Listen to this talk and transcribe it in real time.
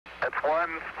One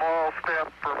small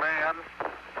step for man,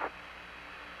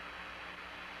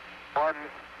 one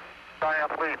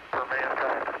giant leap for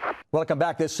mankind. Welcome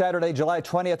back. This Saturday, July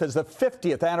 20th, is the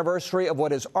 50th anniversary of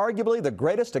what is arguably the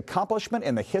greatest accomplishment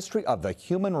in the history of the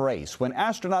human race, when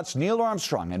astronauts Neil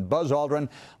Armstrong and Buzz Aldrin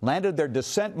landed their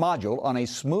descent module on a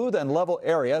smooth and level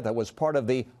area that was part of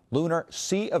the lunar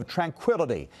Sea of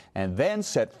Tranquility, and then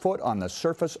set foot on the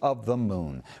surface of the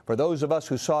moon. For those of us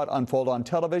who saw it unfold on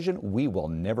television, we will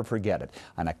never forget it.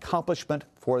 An accomplishment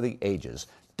for the ages.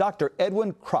 Dr.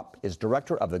 Edwin Krupp is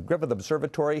director of the Griffith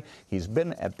Observatory. He's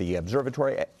been at the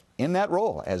observatory in that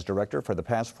role as director for the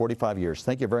past 45 years.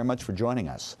 Thank you very much for joining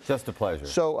us. Just a pleasure.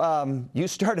 So you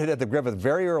started at the Griffith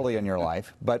very early in your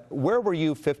life, but where were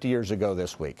you 50 years ago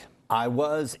this week? I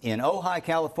was in Ojai,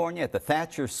 California at the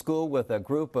Thatcher School with a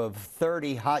group of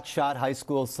 30 hotshot high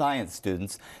school science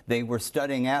students. They were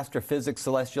studying astrophysics,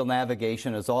 celestial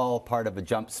navigation as all part of a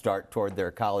jump start toward their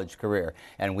college career.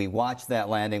 And we watched that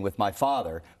landing with my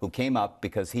father, who came up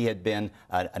because he had been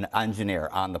an engineer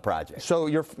on the project. So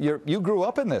you grew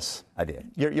up in this? I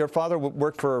did. Your father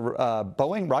worked for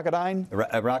Boeing, Rocketdyne?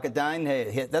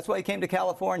 Rocketdyne, that's why he came to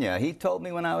California. He told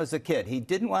me when I was a kid, he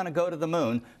didn't want to go to the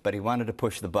moon, but he wanted to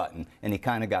push the button. And he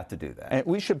kind of got to do that. And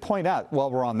we should point out, while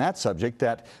we're on that subject,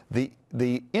 that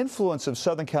the influence of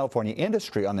Southern California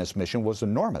industry on this mission was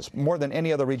enormous, more than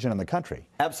any other region in the country.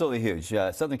 Absolutely huge.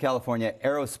 Southern California,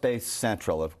 aerospace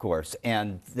central, of course.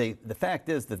 And the fact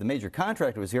is that the major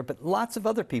contractor was here, but lots of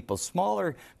other people,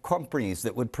 smaller companies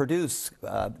that would produce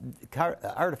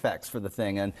artifacts for the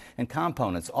thing and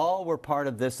components, all were part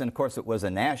of this. And of course, it was a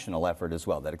national effort as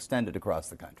well that extended across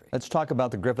the country. Let's talk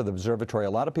about the Griffith Observatory.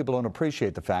 A lot of people don't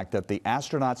appreciate the fact that the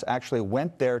astronauts actually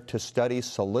went there to study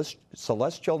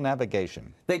celestial navigation.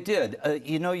 They did.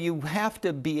 You know, you have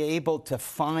to be able to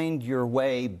find your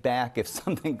way back if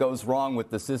something goes wrong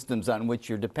with the systems on which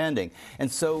you're depending. And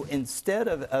so instead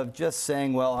of just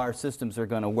saying, well, our systems are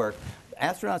going to work,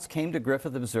 astronauts came to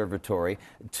Griffith Observatory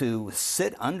to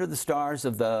sit under the stars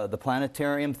of the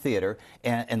planetarium theater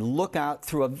and look out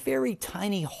through a very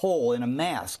tiny hole in a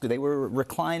mask. They were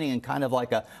reclining in kind of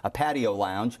like a patio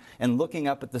lounge and looking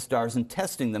up at the stars and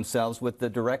testing themselves with the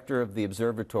director of the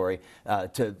observatory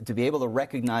to be able to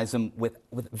recognize them with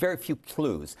very few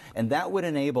clues. And that would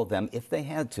enable them, if they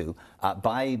had to,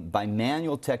 by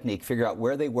manual technique, figure out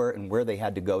where they were and where they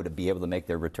had to go to be able to make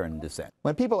their return and descent.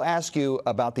 When people ask you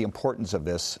about the importance of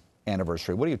this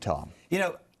anniversary, what do you tell them? You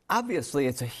know, obviously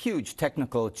it's a huge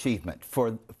technical achievement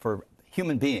for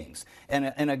human beings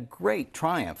and a great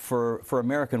triumph for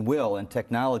American will and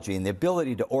technology and the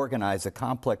ability to organize a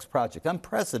complex project,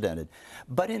 unprecedented.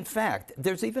 But in fact,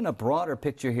 there's even a broader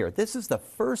picture here. This is the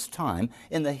first time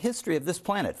in the history of this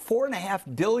planet,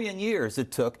 4.5 billion years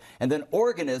it took, and then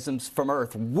organisms from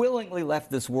Earth willingly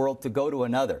left this world to go to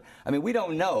another. I mean, we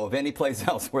don't know of any place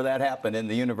else where that happened in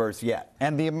the universe yet.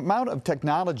 And the amount of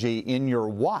technology in your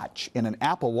watch, in an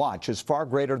Apple Watch, is far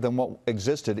greater than what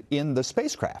existed in the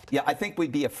spacecraft. Yeah, I think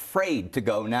we'd be afraid to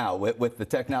go now with the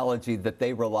technology that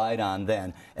they relied on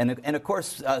then. And of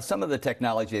course, some of the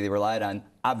technology they relied on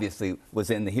obviously was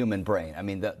in the human brain. I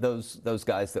mean, those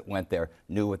guys that went there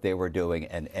knew what they were doing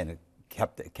and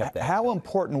kept that. How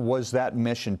important was that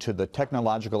mission to the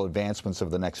technological advancements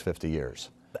of the next 50 years?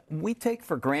 We take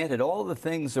for granted all the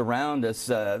things around us.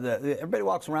 Everybody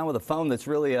walks around with a phone that's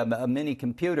really a mini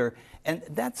computer, and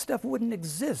that stuff wouldn't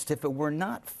exist if it were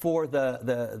not for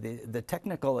the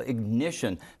technical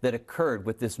ignition that occurred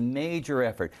with this major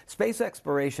effort. Space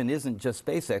exploration isn't just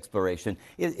space exploration.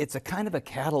 It's a kind of a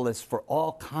catalyst for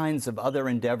all kinds of other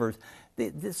endeavors.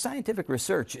 The scientific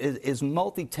research is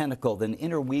multi-tentacled and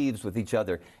interweaves with each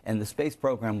other, and the space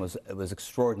program was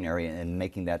extraordinary in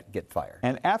making that get fired.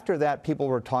 And after that, people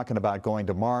were talking about going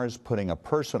to Mars, putting a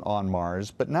person on Mars,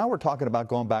 but now we're talking about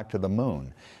going back to the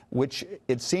moon, which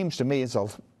it seems to me is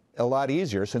a lot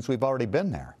easier since we've already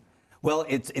been there. Well,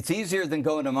 it's easier than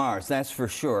going to Mars, that's for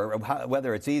sure.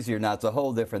 Whether it's easy or not, it's a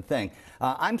whole different thing.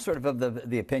 I'm sort of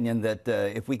the opinion that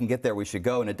if we can get there, we should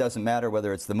go, and it doesn't matter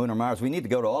whether it's the moon or Mars. We need to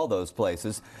go to all those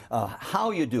places.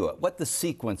 How you do it, what the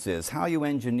sequence is, how you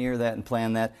engineer that and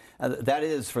plan that, that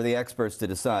is for the experts to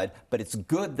decide. But it's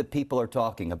good that people are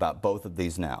talking about both of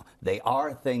these now. They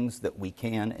are things that we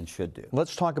can and should do.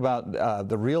 Let's talk about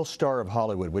the real star of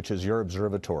Hollywood, which is your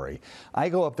observatory. I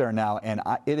go up there now, and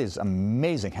it is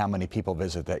amazing how many people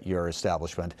visit your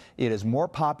establishment. It is more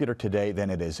popular today than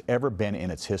it has ever been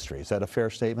in its history. Is that a fair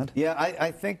statement? Yeah,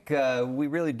 I think we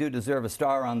really do deserve a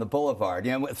star on the boulevard.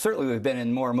 You know, certainly we've been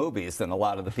in more movies than a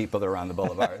lot of the people that are on the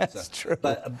boulevard. That's true.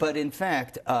 But in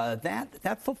fact,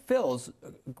 that fulfills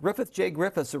Griffith J.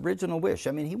 Griffith's original wish.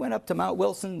 I mean, he went up to Mount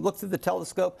Wilson, looked through the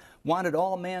telescope, wanted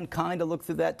all mankind to look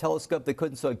through that telescope. They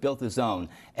couldn't, so he built his own.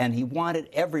 And he wanted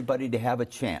everybody to have a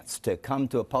chance to come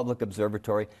to a public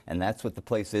observatory, and that's what the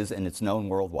place is, and it's known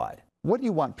worldwide. What do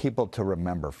you want people to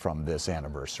remember from this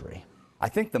anniversary? I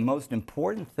think the most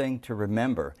important thing to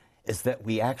remember is that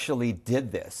we actually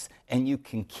did this, and you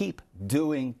can keep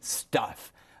doing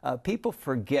stuff. People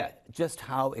forget just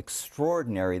how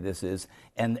extraordinary this is,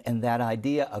 and that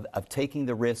idea of taking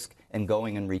the risk and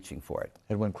going and reaching for it.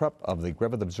 Edwin Krupp of the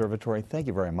Griffith Observatory, thank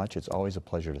you very much. It's always a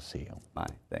pleasure to see you.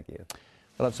 Thank you.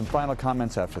 We'll have some final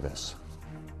comments after this.